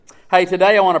Hey,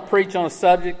 today I want to preach on a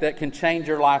subject that can change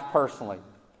your life personally.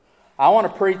 I want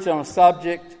to preach on a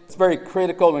subject that's very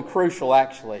critical and crucial,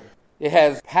 actually. It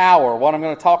has power. What I'm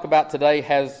going to talk about today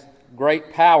has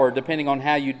great power depending on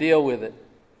how you deal with it.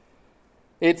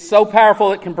 It's so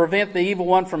powerful it can prevent the evil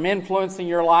one from influencing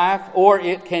your life, or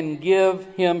it can give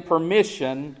him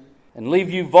permission and leave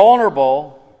you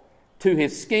vulnerable to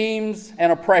his schemes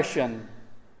and oppression.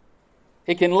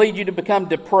 It can lead you to become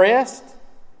depressed.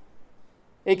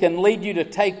 It can lead you to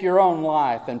take your own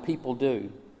life, and people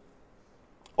do.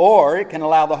 Or it can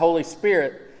allow the Holy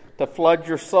Spirit to flood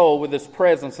your soul with His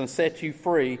presence and set you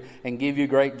free and give you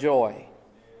great joy.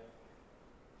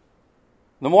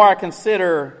 The more I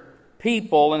consider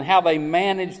people and how they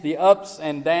manage the ups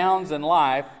and downs in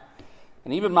life,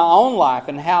 and even my own life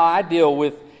and how I deal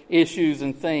with issues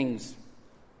and things,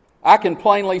 I can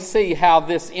plainly see how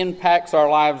this impacts our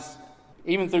lives,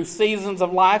 even through seasons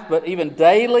of life, but even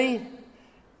daily,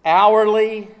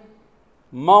 hourly,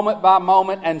 moment by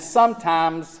moment, and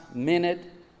sometimes minute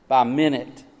by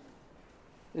minute.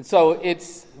 And so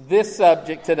it's this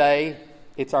subject today,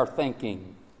 it's our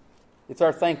thinking. It's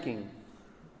our thinking.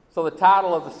 So the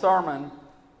title of the sermon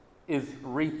is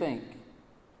Rethink.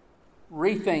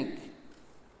 Rethink.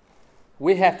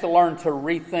 We have to learn to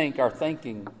rethink our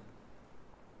thinking.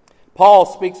 Paul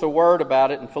speaks a word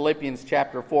about it in Philippians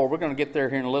chapter 4. We're going to get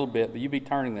there here in a little bit, but you be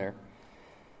turning there,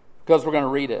 because we're going to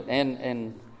read it.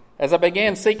 And as I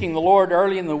began seeking the Lord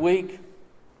early in the week,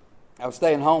 I was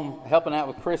staying home helping out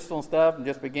with Crystal and stuff, and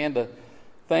just began to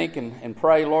think and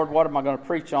pray, Lord, what am I going to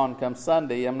preach on come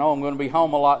Sunday? I know I'm going to be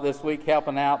home a lot this week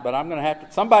helping out, but I'm going to have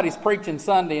to... Somebody's preaching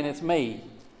Sunday, and it's me.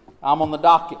 I'm on the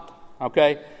docket,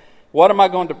 okay? What am I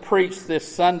going to preach this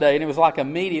Sunday? And it was like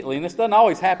immediately, and this doesn't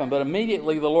always happen, but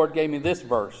immediately the Lord gave me this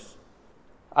verse.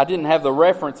 I didn't have the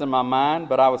reference in my mind,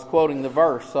 but I was quoting the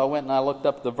verse, so I went and I looked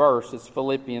up the verse. It's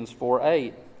Philippians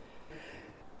 4:8.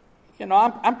 You know,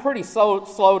 I'm pretty slow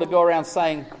to go around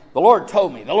saying, the Lord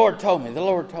told me, the Lord told me, the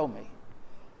Lord told me.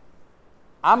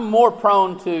 I'm more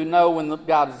prone to know when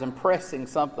God is impressing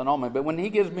something on me, but when He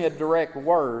gives me a direct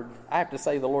word, I have to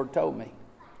say, the Lord told me.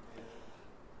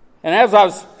 And as I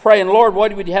was praying, Lord,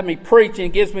 what would you have me preach? And He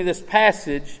gives me this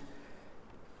passage.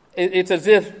 It's as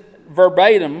if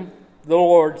verbatim, the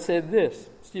Lord said this,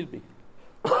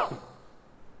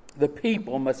 the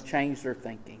people must change their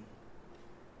thinking.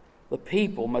 The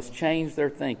people must change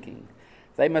their thinking.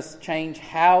 They must change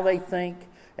how they think,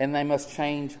 and they must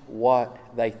change what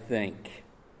they think,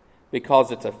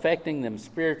 because it's affecting them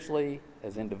spiritually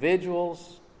as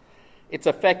individuals. It's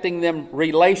affecting them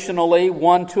relationally,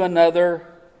 one to another,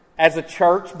 as a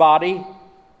church body.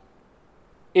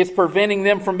 It's preventing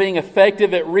them from being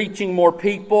effective at reaching more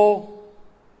people.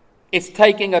 It's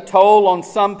taking a toll on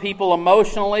some people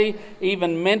emotionally,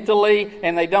 even mentally,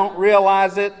 and they don't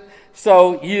realize it.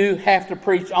 So you have to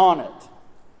preach on it.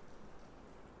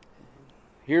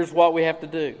 Here's what we have to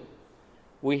do.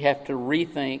 We have to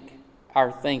rethink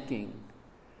our thinking.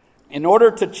 In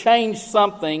order to change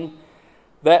something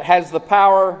that has the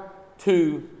power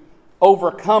to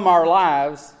overcome our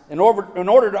lives, in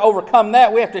order to overcome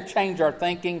that, we have to change our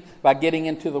thinking by getting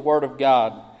into the Word of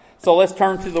God. So let's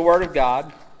turn to the Word of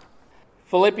God.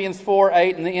 Philippians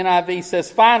 4:8 in the NIV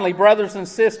says, finally, brothers and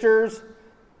sisters,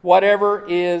 whatever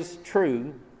is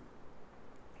true,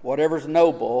 whatever is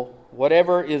noble,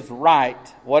 whatever is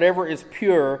right, whatever is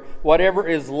pure, whatever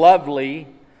is lovely,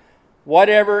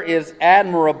 whatever is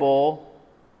admirable,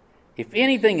 if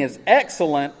anything is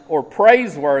excellent or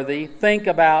praiseworthy, think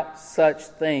about such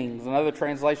things. Another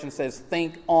translation says,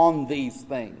 think on these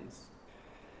things.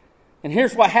 And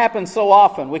here's what happens so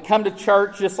often. We come to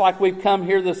church just like we've come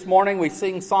here this morning. We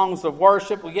sing songs of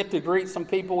worship. We get to greet some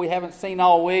people we haven't seen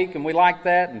all week, and we like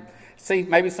that. And see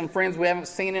maybe some friends we haven't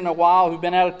seen in a while who've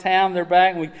been out of town. They're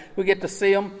back, and we get to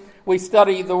see them. We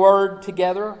study the Word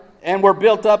together, and we're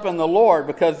built up in the Lord,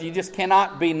 because you just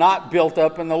cannot be not built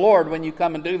up in the Lord when you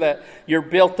come and do that. You're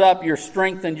built up, you're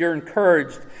strengthened, you're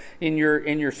encouraged in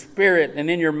your spirit and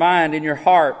in your mind, in your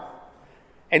heart.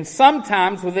 And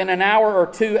sometimes within an hour or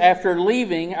two after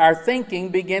leaving, our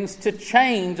thinking begins to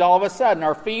change all of a sudden.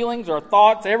 Our feelings, our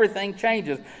thoughts, everything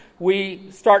changes.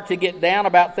 We start to get down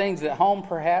about things at home,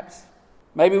 perhaps.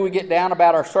 Maybe we get down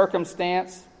about our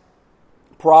circumstance,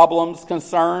 problems,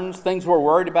 concerns, things we're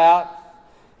worried about.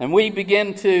 And we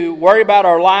begin to worry about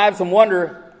our lives and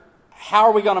wonder, how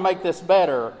are we going to make this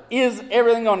better? Is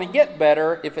everything going to get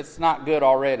better if it's not good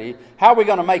already? How are we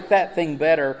going to make that thing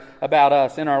better about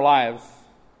us in our lives?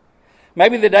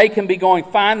 Maybe the day can be going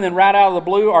fine, then right out of the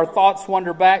blue, our thoughts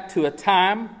wander back to a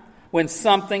time when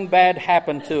something bad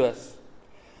happened to us.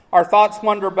 Our thoughts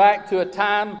wander back to a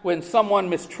time when someone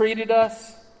mistreated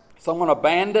us, Someone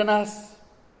abandoned us.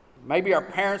 Maybe our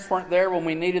parents weren't there when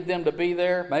we needed them to be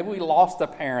there. Maybe we lost a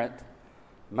parent.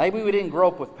 Maybe we didn't grow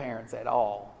up with parents at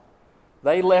all.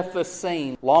 They left the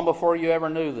scene long before you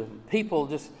ever knew them. People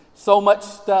just so much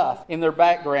stuff in their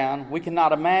background we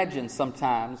cannot imagine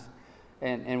sometimes.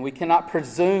 And we cannot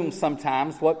presume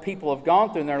sometimes what people have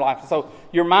gone through in their life. So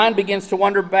your mind begins to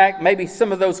wander back. Maybe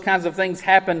some of those kinds of things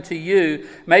happen to you.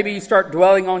 Maybe you start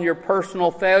dwelling on your personal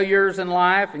failures in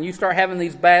life and you start having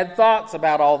these bad thoughts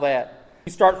about all that.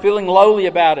 You start feeling lowly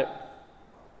about it.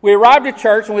 We arrived at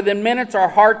church and within minutes our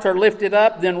hearts are lifted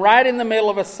up. Then right in the middle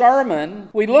of a sermon,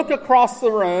 we look across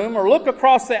the room or look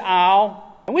across the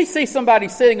aisle and we see somebody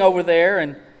sitting over there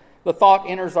and the thought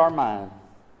enters our mind.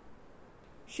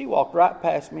 She walked right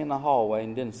past me in the hallway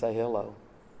and didn't say hello.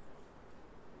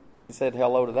 He said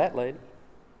hello to that lady.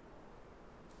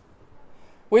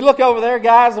 We look over there,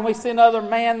 guys, and we see another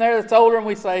man there that's older, and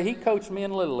we say, he coached me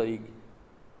in Little League.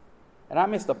 And I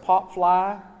missed a pop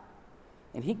fly,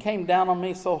 and he came down on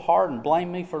me so hard and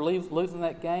blamed me for losing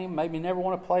that game, made me never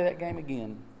want to play that game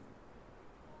again.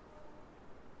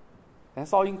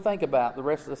 That's all you can think about the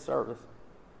rest of the service.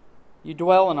 You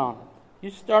dwelling on it. You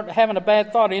start having a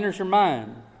bad thought, it enters your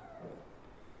mind.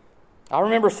 I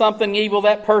remember something evil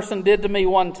that person did to me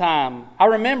one time. I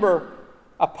remember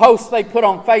a post they put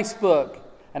on Facebook,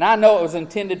 and I know it was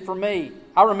intended for me.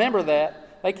 I remember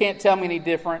that. They can't tell me any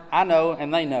different. I know,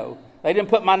 and they know. They didn't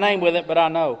put my name with it, but I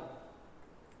know.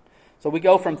 So we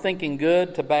go from thinking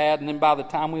good to bad, and then by the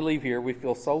time we leave here, we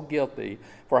feel so guilty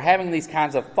for having these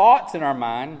kinds of thoughts in our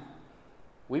mind.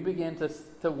 We begin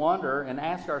to wonder and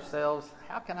ask ourselves,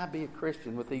 how can I be a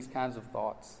Christian with these kinds of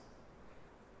thoughts?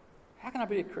 How can I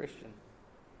be a Christian?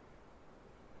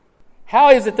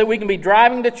 How is it that we can be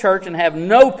driving to church and have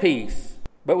no peace,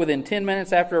 but within 10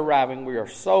 minutes after arriving, we are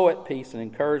so at peace and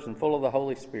encouraged and full of the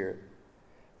Holy Spirit?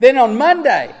 Then on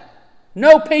Monday,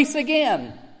 no peace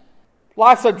again.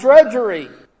 Life's a drudgery.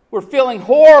 We're feeling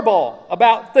horrible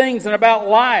about things and about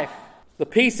life. The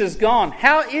peace is gone.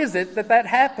 How is it that that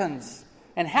happens?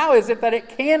 And how is it that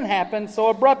it can happen so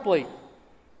abruptly?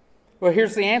 Well,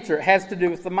 here's the answer. It has to do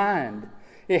with the mind.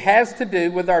 It has to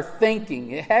do with our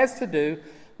thinking. It has to do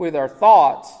with our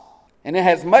thoughts. And it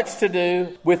has much to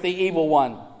do with the evil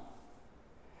one.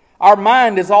 Our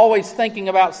mind is always thinking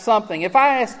about something. If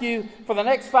I ask you for the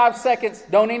next 5 seconds,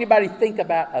 don't anybody think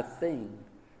about a thing.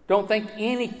 Don't think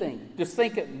anything. Just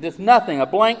think it, just nothing. A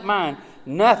blank mind.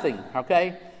 Nothing.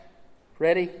 Okay?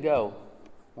 Ready? Go.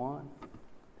 1,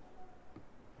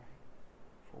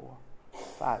 4,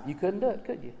 5. You couldn't do it,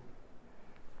 could you?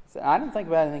 I didn't think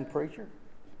about anything, preacher.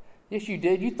 Yes, you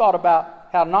did. You thought about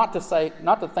how not to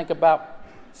think about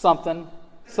something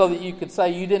so that you could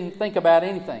say you didn't think about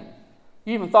anything.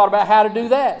 You even thought about how to do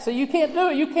that. So you can't do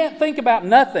it. You can't think about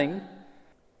nothing,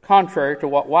 contrary to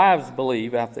what wives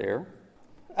believe out there.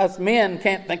 Us men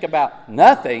can't think about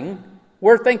nothing.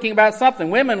 We're thinking about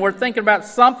something. Women, we're thinking about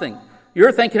something.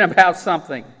 You're thinking about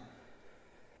something.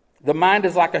 The mind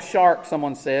is like a shark,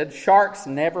 someone said. Sharks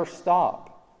never stop.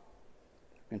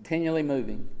 Continually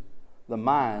moving. The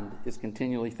mind is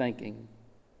continually thinking.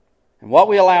 And what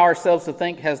we allow ourselves to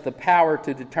think has the power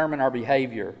to determine our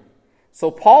behavior.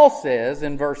 So Paul says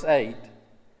in verse 8,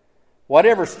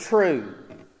 whatever's true,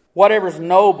 whatever's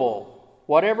noble,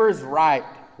 whatever is right,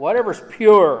 whatever's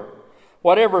pure,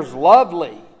 whatever's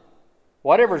lovely,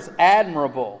 whatever's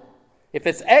admirable, if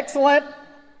it's excellent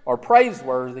or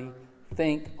praiseworthy,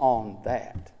 think on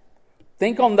that.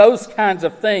 Think on those kinds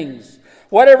of things.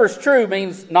 Whatever's true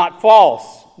means not false,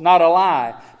 not a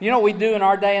lie. You know what we do in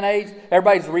our day and age?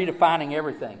 Everybody's redefining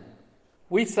everything.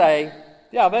 We say,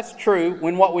 yeah, that's true,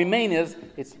 when what we mean is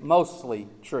it's mostly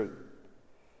true.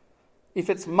 If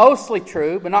it's mostly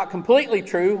true, but not completely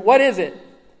true, what is it?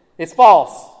 It's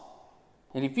false.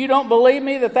 And if you don't believe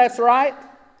me that that's right,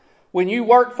 when you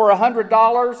work for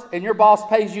 $100 and your boss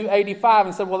pays you $85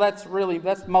 and said, well,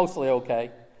 that's mostly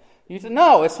okay. You said,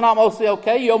 no, it's not mostly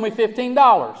okay. You owe me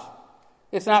 $15.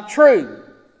 It's not true.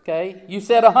 Okay? You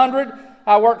said 100.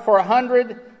 I work for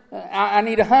 100. I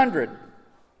need 100.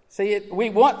 See, we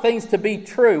want things to be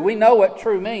true. We know what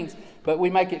true means, but we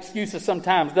make excuses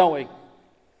sometimes, don't we?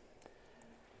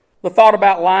 The thought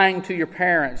about lying to your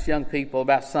parents, young people,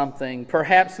 about something,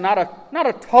 perhaps not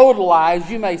a total lie as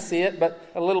you may see it, but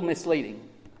a little misleading.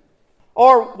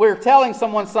 Or we're telling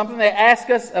someone something, they ask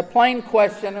us a plain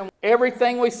question, and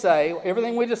everything we say,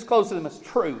 everything we disclose to them is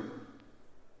true.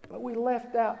 But we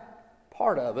left out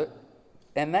part of it,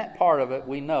 and that part of it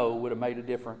we know would have made a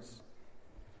difference.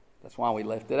 That's why we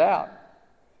left it out.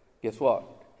 Guess what?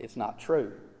 It's not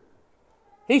true.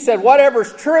 He said,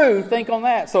 whatever's true, think on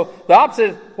that. So the opposite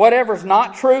is whatever's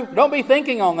not true, don't be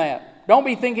thinking on that. Don't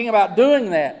be thinking about doing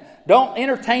that. Don't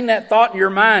entertain that thought in your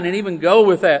mind and even go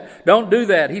with that. Don't do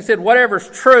that. He said, whatever's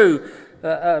true,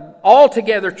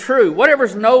 altogether true,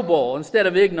 whatever's noble instead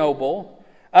of ignoble,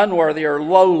 unworthy, or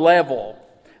low level.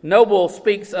 Noble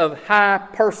speaks of high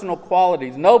personal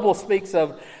qualities. Noble speaks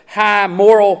of high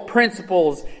moral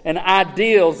principles and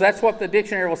ideals. That's what the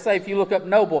dictionary will say if you look up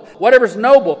noble. Whatever's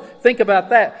noble, think about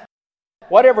that.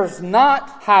 Whatever's not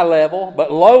high level,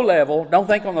 but low level, don't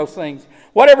think on those things.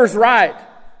 Whatever's right,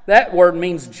 that word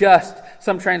means just.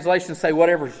 Some translations say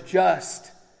whatever's just.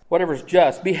 Whatever's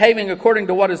just. Behaving according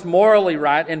to what is morally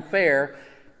right and fair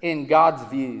in God's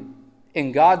view.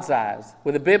 In God's eyes,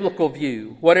 with a biblical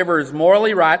view, whatever is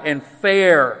morally right and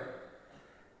fair,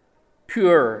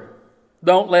 pure.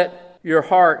 Don't let your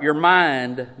heart, your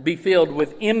mind, be filled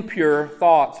with impure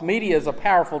thoughts. Media is a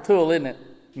powerful tool, isn't it?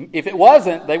 If it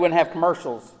wasn't, they wouldn't have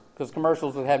commercials, because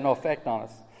commercials would have no effect on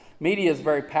us. Media is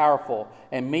very powerful,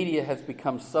 and media has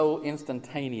become so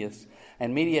instantaneous.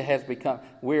 And media has become,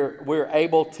 we're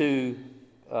able to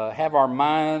have our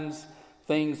minds,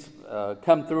 things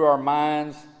come through our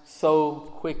minds so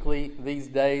quickly these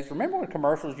days. Remember when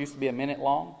commercials used to be a minute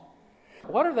long?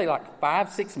 What are they, like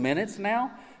 5-6 minutes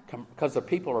now? Because the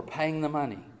people are paying the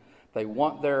money. They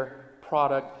want their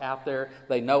product out there.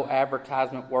 They know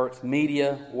advertisement works.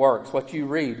 Media works. What you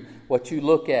read, what you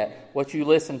look at, what you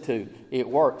listen to, it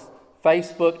works.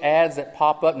 Facebook ads that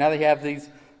pop up. Now they have these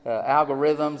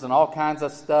algorithms and all kinds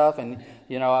of stuff. And,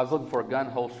 I was looking for a gun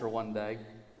holster one day.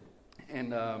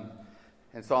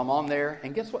 And so I'm on there,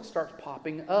 and guess what starts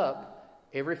popping up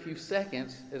every few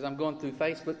seconds as I'm going through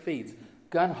Facebook feeds?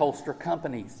 Gun holster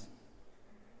companies.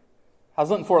 I was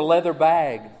looking for a leather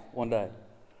bag one day,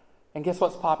 and guess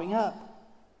what's popping up?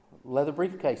 Leather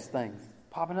briefcase things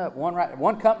popping up.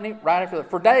 One company right after that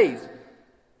for days.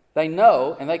 They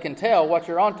know and they can tell what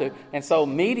you're onto. And so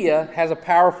media has a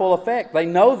powerful effect. They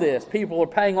know this. People are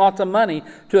paying lots of money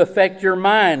to affect your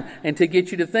mind and to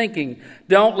get you to thinking.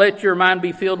 Don't let your mind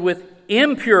be filled with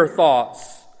impure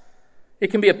thoughts. It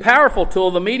can be a powerful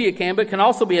tool, the media can, but it can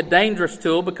also be a dangerous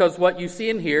tool, because what you see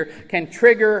in here can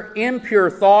trigger impure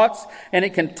thoughts, and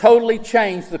it can totally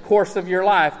change the course of your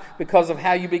life because of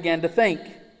how you begin to think.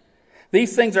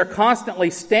 These things are constantly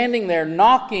standing there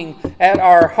knocking at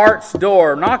our heart's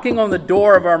door, knocking on the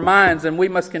door of our minds, and we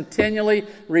must continually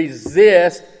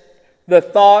resist the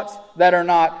thoughts that are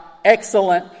not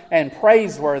excellent and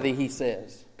praiseworthy, he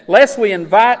says. Lest we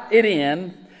invite it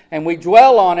in, and we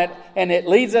dwell on it, and it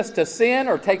leads us to sin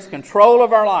or takes control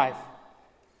of our life.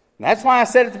 And that's why I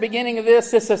said at the beginning of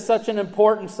this is such an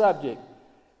important subject,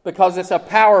 because it's a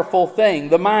powerful thing.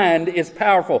 The mind is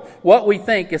powerful. What we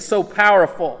think is so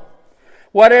powerful.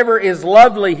 Whatever is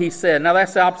lovely, he said. Now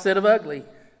that's the opposite of ugly.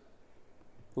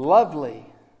 Lovely.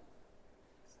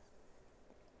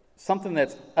 Something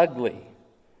that's ugly.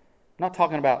 I'm not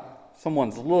talking about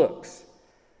someone's looks.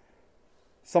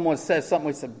 Someone says something,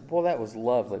 we said, boy, that was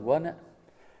lovely, wasn't it?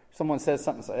 Someone says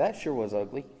something, say, that sure was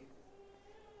ugly.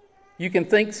 You can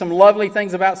think some lovely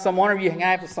things about someone, or you can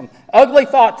have some ugly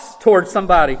thoughts towards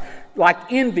somebody.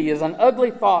 Like envy is an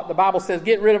ugly thought. The Bible says,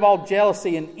 get rid of all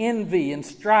jealousy and envy and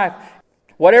strife.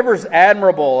 Whatever is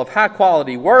admirable, of high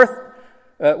quality,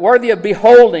 worthy of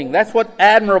beholding. That's what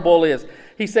admirable is.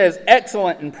 He says,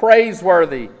 excellent and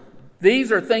praiseworthy. These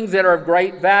are things that are of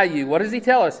great value. What does he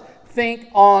tell us? Think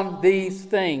on these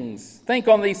things. Think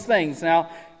on these things. Now,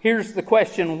 here's the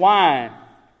question, why?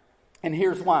 And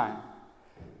here's why.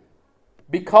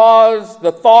 Because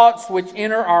the thoughts which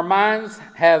enter our minds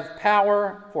have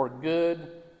power for good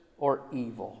or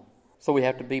evil. So we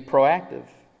have to be proactive.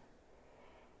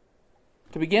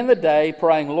 To begin the day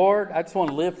praying, Lord, I just want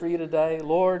to live for you today.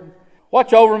 Lord,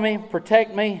 watch over me,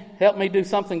 protect me, help me do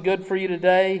something good for you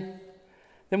today.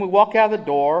 Then we walk out of the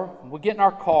door, we get in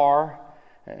our car,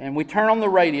 and we turn on the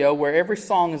radio where every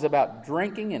song is about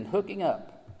drinking and hooking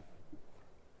up.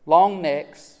 Long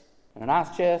necks and a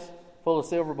nice chest full of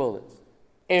silver bullets.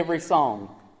 Every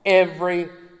song. You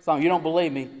don't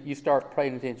believe me, you start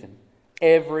paying attention.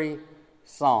 Every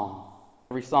song.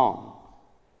 Every song.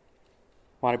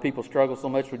 Why do people struggle so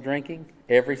much with drinking?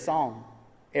 Every song.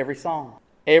 Every song.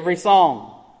 Every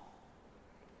song.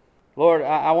 Lord,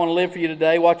 I want to live for you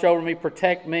today. Watch over me,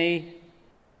 protect me.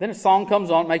 Then a song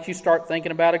comes on, makes you start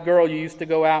thinking about a girl you used to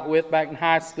go out with back in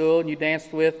high school and you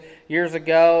danced with years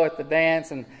ago at the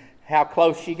dance, and how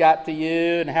close she got to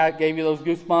you and how it gave you those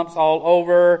goosebumps all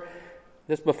over.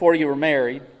 This before you were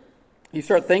married. You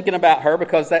start thinking about her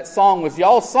because that song was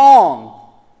y'all's song.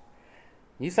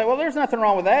 You say, well, there's nothing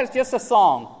wrong with that. It's just a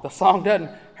song. The song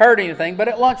doesn't hurt anything. But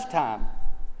at lunchtime,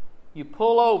 you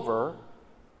pull over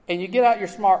and you get out your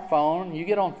smartphone and you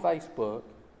get on Facebook.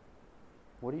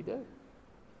 What do?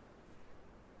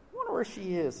 where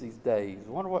she is these days.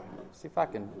 See if I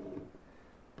can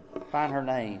find her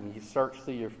name. You search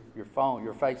through your phone,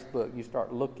 your Facebook, and you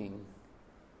start looking.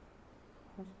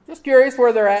 Just curious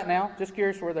where they're at now. Just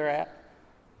curious where they're at.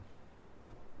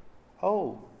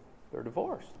 Oh, they're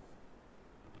divorced.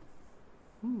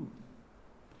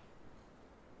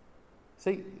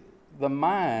 See, the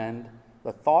mind,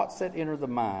 the thoughts that enter the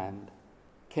mind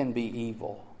can be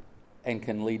evil and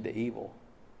can lead to evil.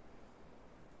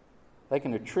 They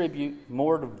can attribute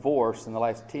more divorce in the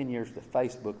last 10 years to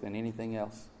Facebook than anything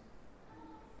else.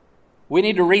 We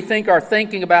need to rethink our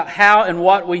thinking about how and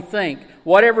what we think.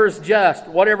 Whatever is just,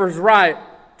 whatever is right,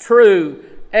 true,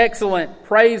 excellent,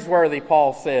 praiseworthy,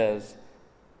 Paul says.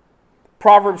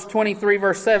 Proverbs 23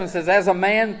 verse 7 says, as a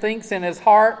man thinks in his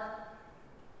heart,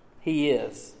 he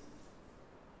is.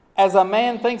 As a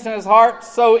man thinks in his heart,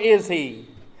 so is he.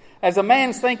 As a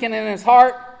man's thinking in his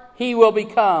heart, he will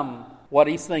become what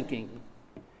he's thinking.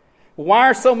 Why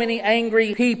are so many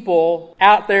angry people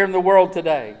out there in the world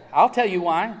today? I'll tell you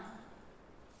why.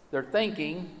 They're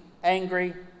thinking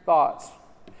angry thoughts.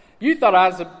 You thought I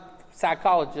was a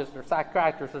psychologist or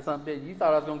psychiatrist or something. You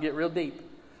thought I was going to get real deep.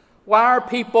 Why are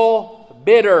people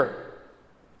bitter?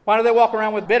 Why do they walk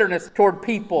around with bitterness toward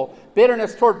people?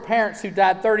 Bitterness toward parents who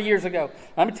died 30 years ago.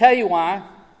 Let me tell you why.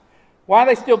 Why are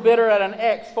they still bitter at an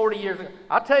ex 40 years ago?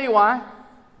 I'll tell you why.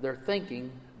 They're thinking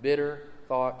bitter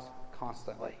thoughts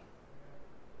constantly.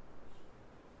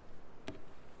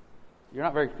 You're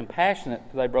not very compassionate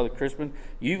today, Brother Crispin.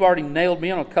 You've already nailed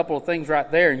me on a couple of things right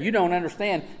there, and you don't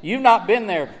understand. You've not been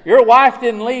there. Your wife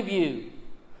didn't leave you.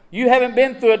 You haven't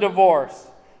been through a divorce.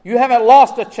 You haven't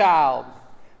lost a child.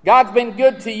 God's been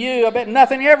good to you. I bet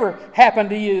nothing ever happened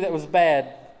to you that was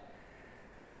bad.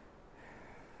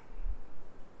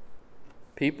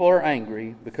 People are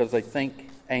angry because they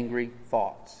think angry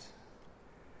thoughts.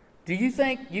 Do you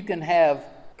think you can have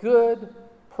good,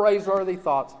 praiseworthy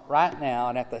thoughts right now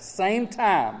and at the same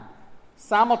time,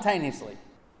 simultaneously,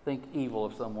 think evil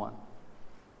of someone?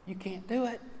 You can't do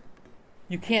it.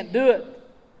 You can't do it.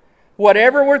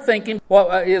 Whatever we're thinking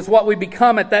is what we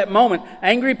become at that moment.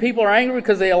 Angry people are angry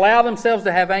because they allow themselves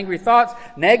to have angry thoughts.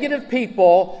 Negative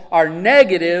people are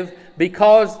negative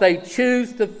because they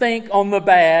choose to think on the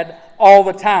bad all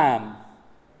the time.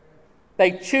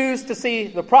 They choose to see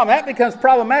the problem. That becomes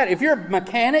problematic. If you're a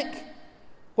mechanic,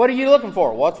 what are you looking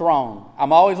for? What's wrong?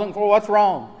 I'm always looking for what's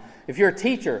wrong. If you're a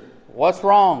teacher, what's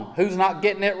wrong? Who's not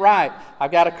getting it right?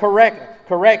 I've got to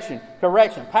correction.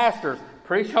 Pastors,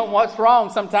 preach on what's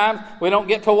wrong. Sometimes we don't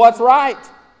get to what's right.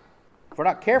 If we're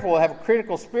not careful, we'll have a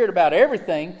critical spirit about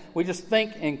everything. We just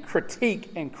think and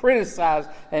critique and criticize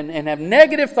and have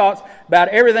negative thoughts about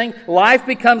everything. Life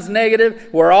becomes negative.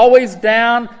 We're always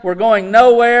down. We're going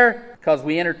nowhere because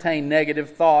we entertain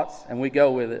negative thoughts and we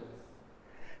go with it.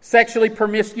 Sexually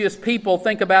promiscuous people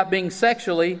think about being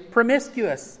sexually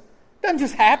promiscuous. It doesn't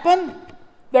just happen.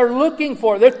 They're looking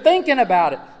for it. They're thinking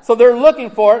about it. So they're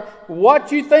looking for it.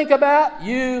 What you think about,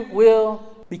 you will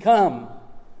become.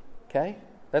 Okay?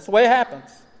 That's the way it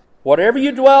happens. Whatever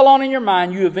you dwell on in your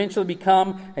mind, you eventually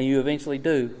become and you eventually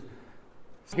do.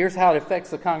 Here's how it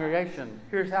affects the congregation.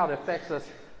 Here's how it affects us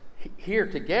here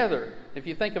together. If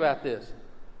you think about this.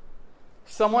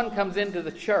 Someone comes into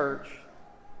the church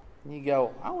and you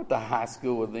go, I went to high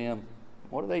school with them.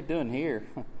 What are they doing here?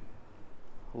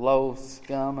 Low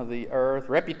scum of the earth.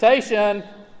 Reputation.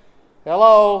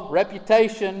 Hello,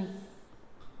 reputation.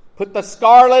 Put the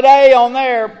scarlet A on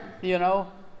there, you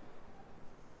know.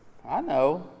 I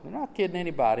know. They're not kidding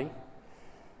anybody.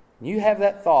 You have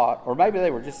that thought, or maybe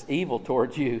they were just evil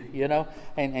towards you, you know,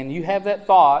 and you have that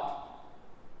thought,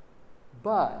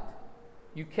 but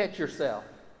you catch yourself.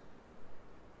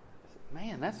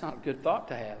 Man, that's not a good thought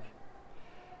to have.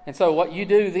 And so what you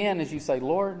do then is you say,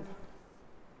 Lord,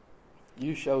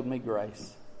 you showed me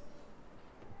grace.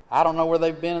 I don't know where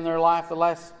they've been in their life the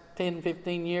last 10,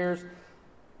 15 years,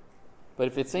 but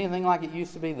if it's anything like it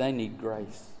used to be, they need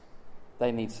grace.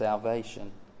 They need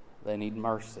salvation. They need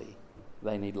mercy.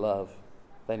 They need love.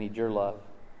 They need your love.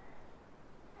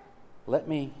 Let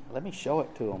me show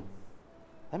it to them.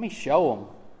 Let me show them.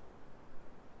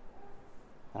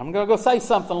 I'm going to go say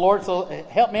something, Lord, so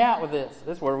help me out with this.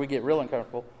 This is where we get real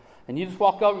uncomfortable. And you just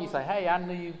walk over and you say, hey, I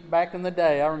knew you back in the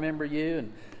day. I remember you.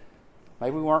 And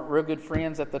maybe we weren't real good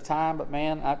friends at the time, but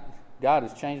man, God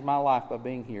has changed my life by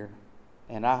being here.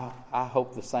 And I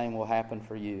hope the same will happen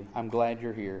for you. I'm glad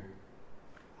you're here.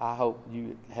 I hope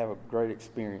you have a great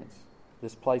experience.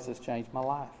 This place has changed my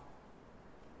life.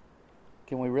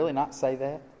 Can we really not say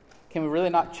that? Can we really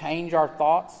not change our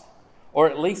thoughts? Or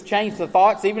at least change the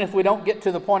thoughts, even if we don't get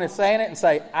to the point of saying it, and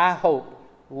say, I hope,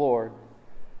 Lord,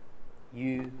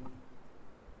 you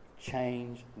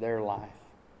change their life.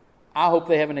 I hope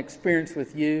they have an experience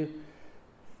with you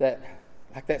that,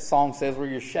 like that song says, where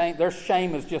their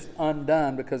shame is just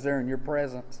undone because they're in your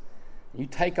presence. You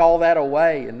take all that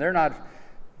away and they're not...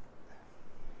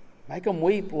 Make them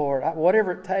weep, Lord.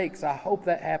 Whatever it takes, I hope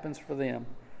that happens for them.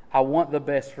 I want the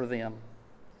best for them.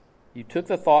 You took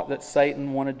the thought that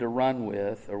Satan wanted to run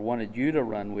with, or wanted you to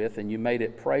run with, and you made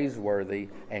it praiseworthy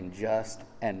and just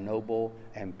and noble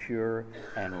and pure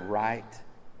and right.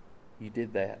 You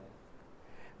did that.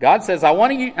 God says, I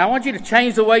want you to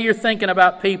change the way you're thinking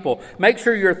about people. Make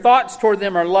sure your thoughts toward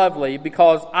them are lovely,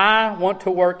 because I want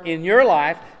to work in your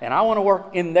life and I want to work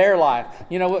in their life.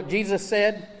 You know what Jesus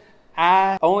said?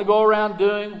 I only go around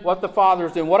doing what the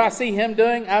Father's doing. What I see Him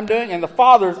doing, I'm doing, and the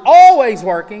Father's always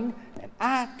working, and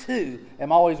I too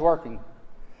am always working.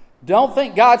 Don't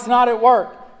think God's not at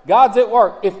work. God's at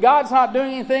work. If God's not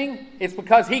doing anything, it's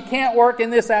because He can't work in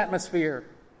this atmosphere.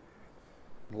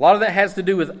 A lot of that has to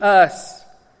do with us.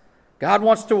 God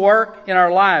wants to work in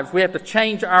our lives. We have to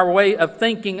change our way of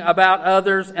thinking about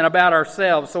others and about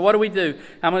ourselves. So what do?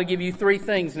 I'm going to give you 3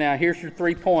 things now. Here's your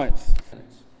 3 points.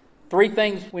 3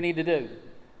 things we need to do.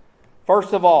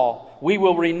 First of all, we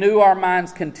will renew our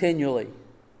minds continually.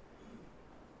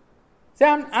 See,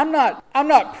 I'm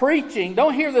not preaching.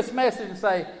 Don't hear this message and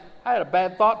say, I had a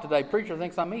bad thought today. Preacher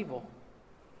thinks I'm evil.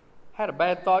 I had a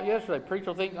bad thought yesterday.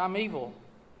 Preacher thinks I'm evil.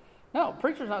 No,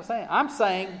 preacher's not saying. I'm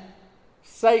saying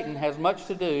Satan has much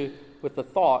to do with the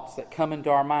thoughts that come into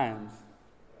our minds.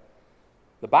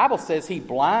 The Bible says he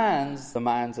blinds the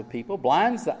minds of people,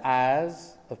 blinds the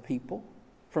eyes of people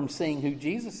from seeing who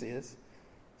Jesus is.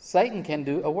 Satan can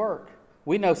do a work.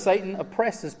 We know Satan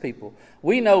oppresses people.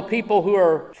 We know people who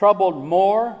are troubled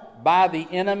more by the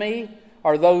enemy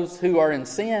are those who are in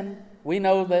sin. We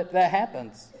know that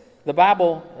happens. The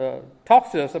Bible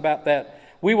talks to us about that.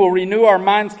 We will renew our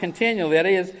minds continually. That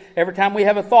is, every time we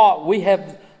have a thought, we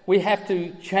have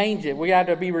to change it. We have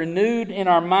to be renewed in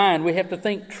our mind. We have to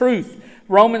think truth.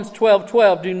 Romans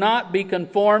 12:12, do not be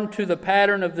conformed to the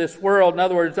pattern of this world. In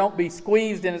other words, don't be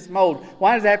squeezed in its mold.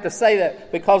 Why does it have to say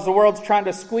that? Because the world's trying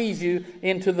to squeeze you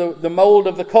into the mold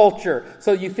of the culture,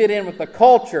 so you fit in with the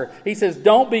culture. He says,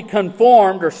 don't be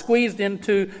conformed or squeezed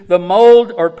into the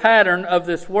mold or pattern of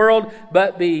this world,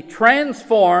 but be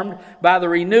transformed by the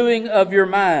renewing of your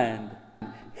mind.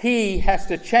 He has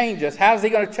to change us. How is He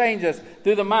going to change us?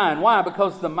 Through the mind. Why?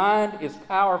 Because the mind is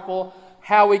powerful.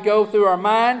 How we go through our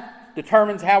mind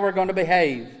determines how we're going to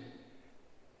behave.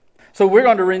 So we're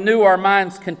going to renew our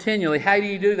minds continually. How do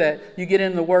you do that? You get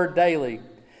in the Word daily.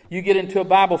 You get into a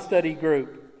Bible study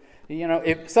group. You know,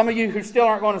 if some of you who still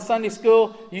aren't going to Sunday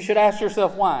school, you should ask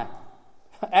yourself why.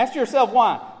 Ask yourself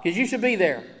why, because you should be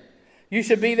there. You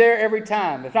should be there every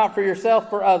time. If not for yourself,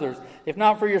 for others. If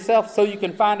not for yourself, so you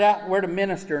can find out where to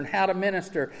minister and how to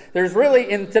minister. There's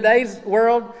really, in today's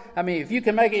world, I mean, if you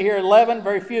can make it here at 11,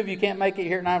 very few of you can't make it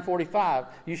here at 9:45.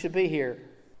 You should be here.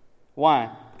 Why?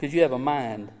 Because you have a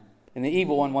mind. And the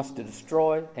evil one wants to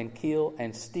destroy and kill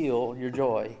and steal your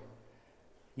joy.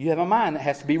 You have a mind that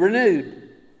has to be renewed.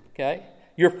 Okay?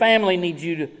 Your family needs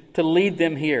you to lead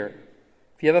them here.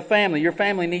 If you have a family, your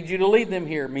family needs you to lead them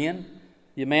here, men.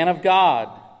 You man of God.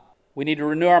 We need to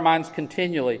renew our minds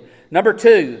continually. Number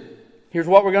 2, here's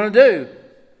what we're going to do.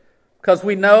 Because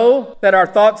we know that our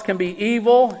thoughts can be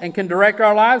evil and can direct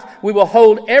our lives, we will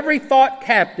hold every thought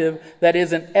captive that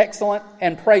isn't excellent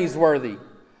and praiseworthy.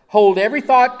 Hold every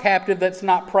thought captive that's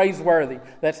not praiseworthy,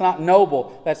 that's not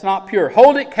noble, that's not pure.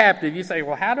 Hold it captive. You say,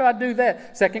 well, how do I do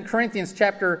that? 2 Corinthians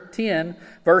chapter 10,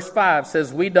 verse 5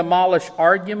 says, we demolish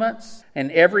arguments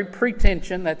and every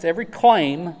pretension, that's every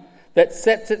claim, that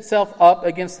sets itself up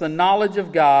against the knowledge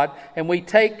of God, and we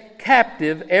take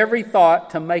captive every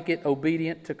thought to make it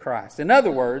obedient to Christ. In other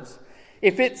words,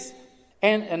 if it's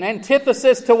an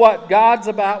antithesis to what God's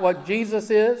about, what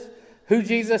Jesus is, who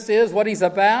Jesus is, what He's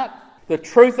about, the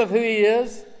truth of who He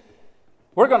is,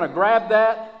 we're going to grab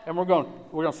that and we're going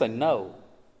to say no.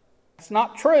 It's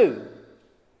not true.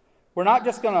 We're not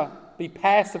just going to be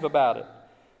passive about it.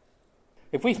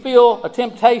 If we feel a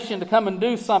temptation to come and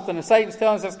do something and Satan's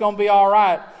telling us it's going to be all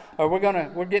right, or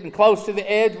we're getting close to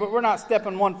the edge, but we're not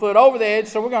stepping one foot over the edge,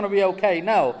 so we're going to be okay.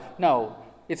 No.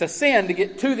 It's a sin to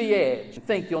get to the edge and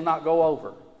think you'll not go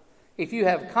over. If you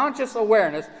have conscious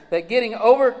awareness that getting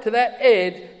over to that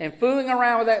edge and fooling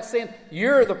around with that sin,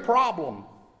 you're the problem.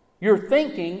 Your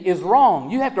thinking is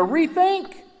wrong. You have to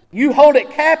rethink. You hold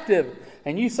it captive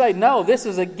and you say, no, this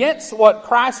is against what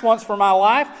Christ wants for my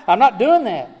life. I'm not doing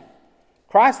that.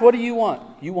 Christ, what do you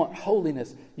want? You want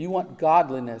holiness. You want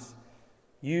godliness.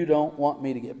 You don't want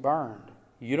me to get burned.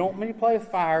 You don't want me to play with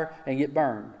fire and get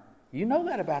burned. You know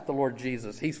that about the Lord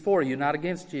Jesus. He's for you, not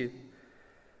against you.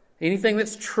 Anything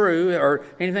that's true or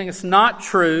anything that's not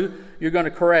true, you're going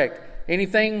to correct.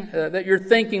 Anything that you're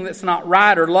thinking that's not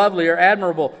right or lovely or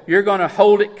admirable, you're going to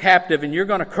hold it captive and you're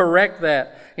going to correct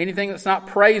that. Anything that's not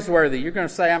praiseworthy, you're going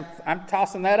to say, I'm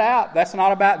tossing that out. That's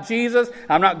not about Jesus.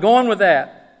 I'm not going with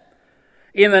that.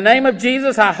 In the name of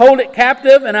Jesus, I hold it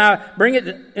captive and I bring it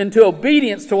into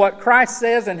obedience to what Christ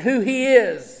says and who He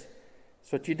is.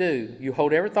 That's what you do. You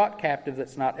hold every thought captive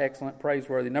that's not excellent,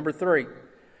 praiseworthy. Number 3,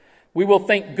 we will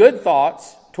think good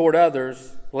thoughts toward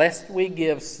others, lest we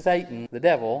give Satan, the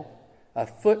devil, a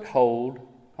foothold,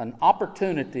 an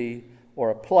opportunity, or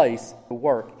a place to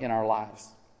work in our lives.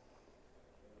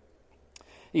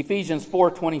 Ephesians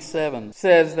 4:27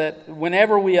 says that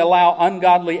whenever we allow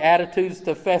ungodly attitudes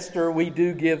to fester, we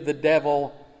do give the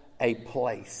devil a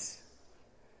place.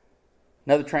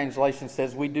 Another translation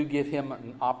says we do give him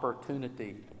an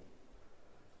opportunity.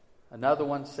 Another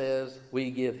one says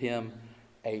we give him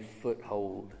a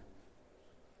foothold.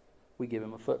 We give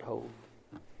him a foothold.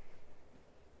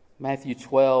 Matthew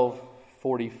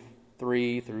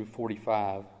 12:43 through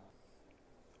 45.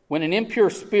 When an impure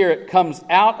spirit comes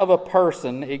out of a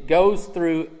person, it goes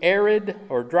through arid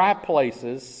or dry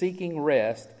places seeking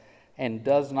rest and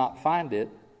does not find it.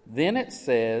 Then it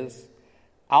says,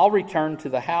 I'll return to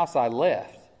the house I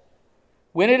left.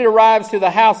 When it arrives to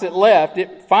the house it left,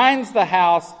 it finds the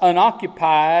house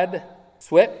unoccupied,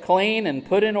 swept clean, and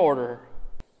put in order.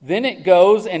 Then it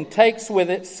goes and takes with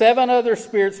it 7 other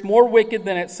spirits more wicked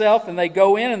than itself, and they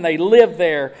go in and they live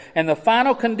there. And the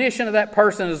final condition of that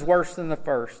person is worse than the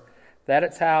first. That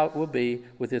is how it will be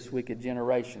with this wicked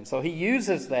generation. So he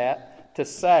uses that to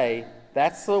say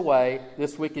that's the way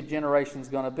this wicked generation is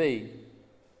going to be.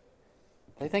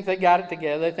 They think they got it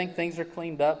together. They think things are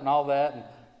cleaned up and all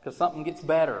that because something gets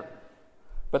better.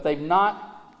 But they've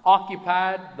not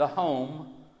occupied the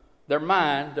home, their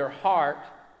mind, their heart.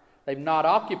 They've not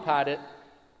occupied it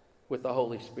with the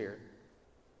Holy Spirit.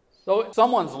 So if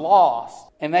someone's lost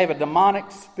and they have a demonic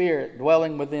spirit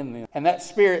dwelling within them, and that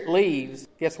spirit leaves,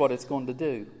 guess what it's going to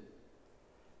do?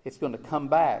 It's going to come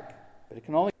back. But it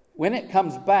can only, when it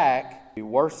comes back, be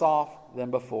worse off than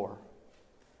before.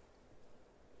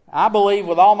 I believe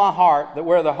with all my heart that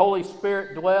where the Holy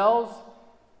Spirit dwells,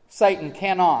 Satan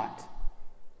cannot.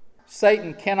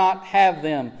 Satan cannot have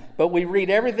them. But we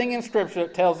read everything in Scripture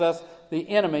that tells us the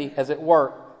enemy is at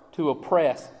work to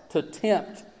oppress, to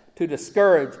tempt, to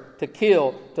discourage, to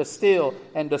kill, to steal,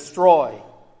 and destroy.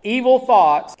 Evil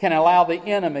thoughts can allow the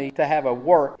enemy to have a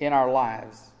work in our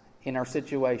lives, in our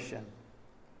situation.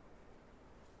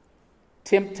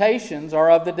 Temptations are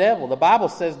of the devil. The Bible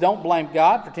says don't blame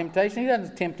God for temptation. He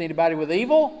doesn't tempt anybody with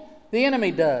evil. The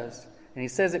enemy does. And he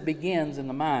says it begins in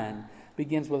the mind. It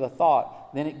begins with a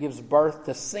thought. Then it gives birth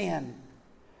to sin.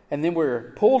 And then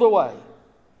we're pulled away.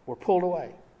 We're pulled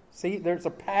away. See, there's a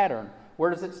pattern.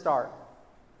 Where does it start?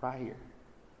 Right here.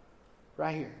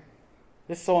 Right here.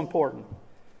 This is so important.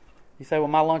 You say, well,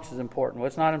 my lunch is important. Well,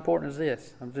 it's not important as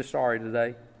this. I'm just sorry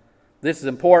today. This is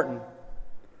important.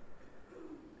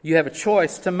 You have a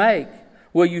choice to make.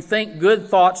 Will you think good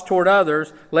thoughts toward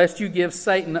others, lest you give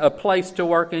Satan a place to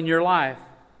work in your life?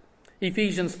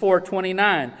 Ephesians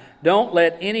 4:29. Don't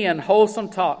let any unwholesome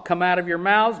talk come out of your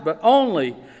mouths, but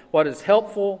only what is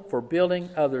helpful for building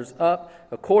others up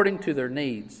according to their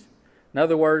needs. In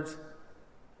other words,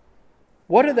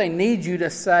 what do they need you to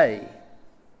say?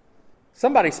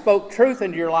 Somebody spoke truth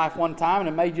into your life one time and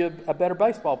it made you a better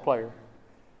baseball player.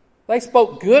 They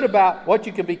spoke good about what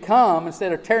you could become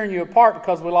instead of tearing you apart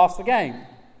because we lost the game.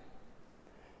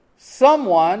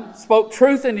 Someone spoke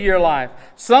truth into your life.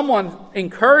 Someone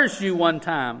encouraged you one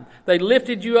time. They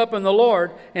lifted you up in the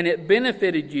Lord and it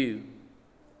benefited you.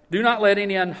 Do not let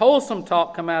any unwholesome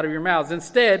talk come out of your mouths.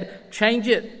 Instead, change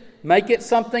it. Make it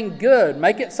something good.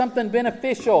 Make it something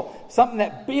beneficial. Something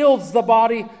that builds the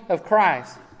body of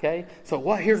Christ. Okay? So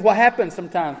here's what happens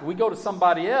sometimes. We go to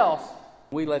somebody else.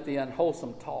 We let the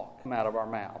unwholesome talk come out of our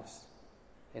mouths.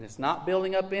 And it's not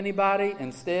building up anybody.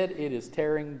 Instead, it is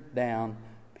tearing down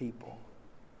people.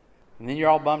 And then you're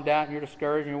all bummed out and you're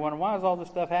discouraged and you're wondering, why is all this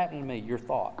stuff happening to me? Your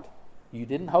thought. You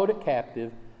didn't hold it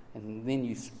captive and then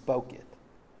you spoke it.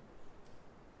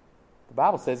 The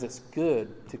Bible says it's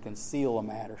good to conceal a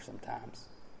matter sometimes.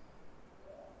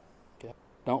 Okay.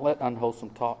 Don't let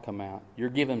unwholesome talk come out. You're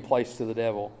giving place to the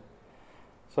devil.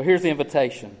 So here's the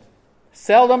invitation.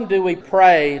 Seldom do we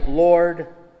pray, Lord,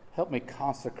 help me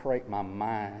consecrate my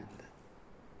mind.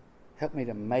 Help me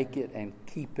to make it and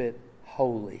keep it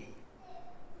holy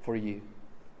for you.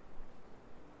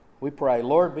 We pray,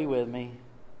 Lord, be with me.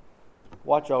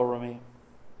 Watch over me.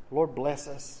 Lord, bless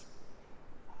us.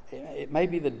 it may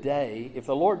be the day, if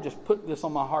the Lord just put this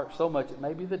on my heart so much, it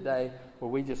may be the day where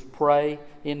we just pray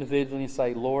individually and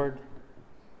say, Lord,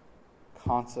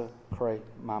 consecrate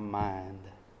my mind.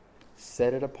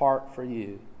 Set it apart for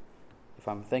you. If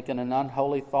I'm thinking an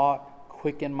unholy thought,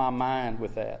 quicken my mind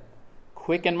with that.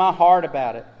 Quicken my heart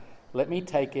about it. Let me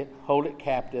take it, hold it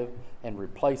captive, and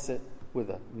replace it with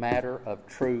a matter of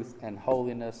truth and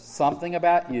holiness. Something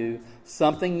about you,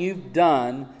 something you've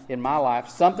done in my life,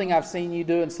 something I've seen you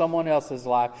do in someone else's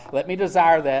life. Let me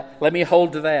desire that. Let me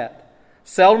hold to that.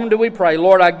 Seldom do we pray,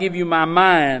 Lord, I give you my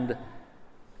mind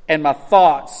and my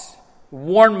thoughts.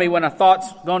 Warn me when a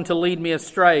thought's going to lead me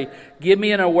astray. Give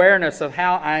me an awareness of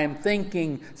how I am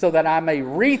thinking so that I may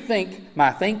rethink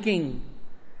my thinking.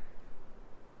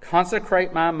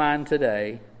 Consecrate my mind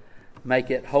today. Make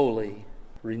it holy.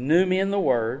 Renew me in the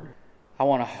Word. I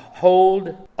want to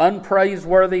hold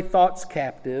unpraiseworthy thoughts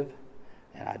captive.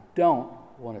 And I don't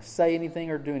want to say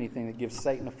anything or do anything that gives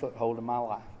Satan a foothold in my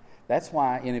life. That's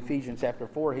why in Ephesians chapter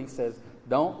 4 he says,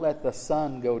 don't let the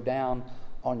sun go down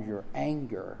on your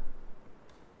anger.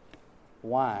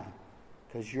 Why?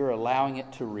 Because you're allowing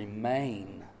it to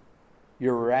remain.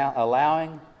 You're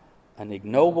allowing an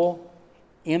ignoble,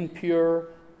 impure,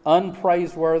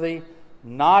 unpraiseworthy,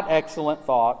 not excellent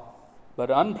thought, but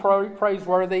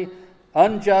unpraiseworthy,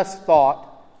 unjust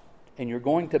thought, and you're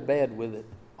going to bed with it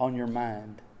on your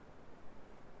mind.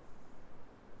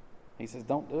 He says,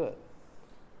 don't do it.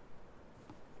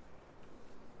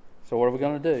 So what are we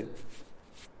going to do?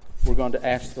 We're going to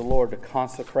ask the Lord to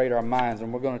consecrate our minds,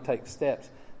 and we're going to take steps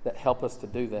that help us to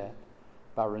do that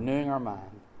by renewing our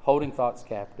mind, holding thoughts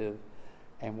captive,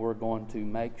 and we're going to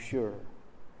make sure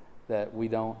that we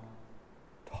don't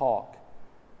talk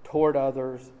toward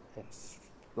others and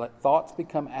let thoughts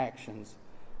become actions,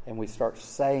 and we start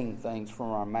saying things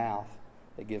from our mouth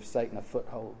that give Satan a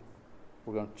foothold.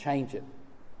 We're going to change it.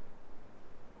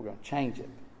 We're going to change it.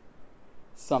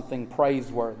 Something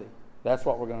praiseworthy. That's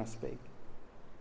what we're going to speak.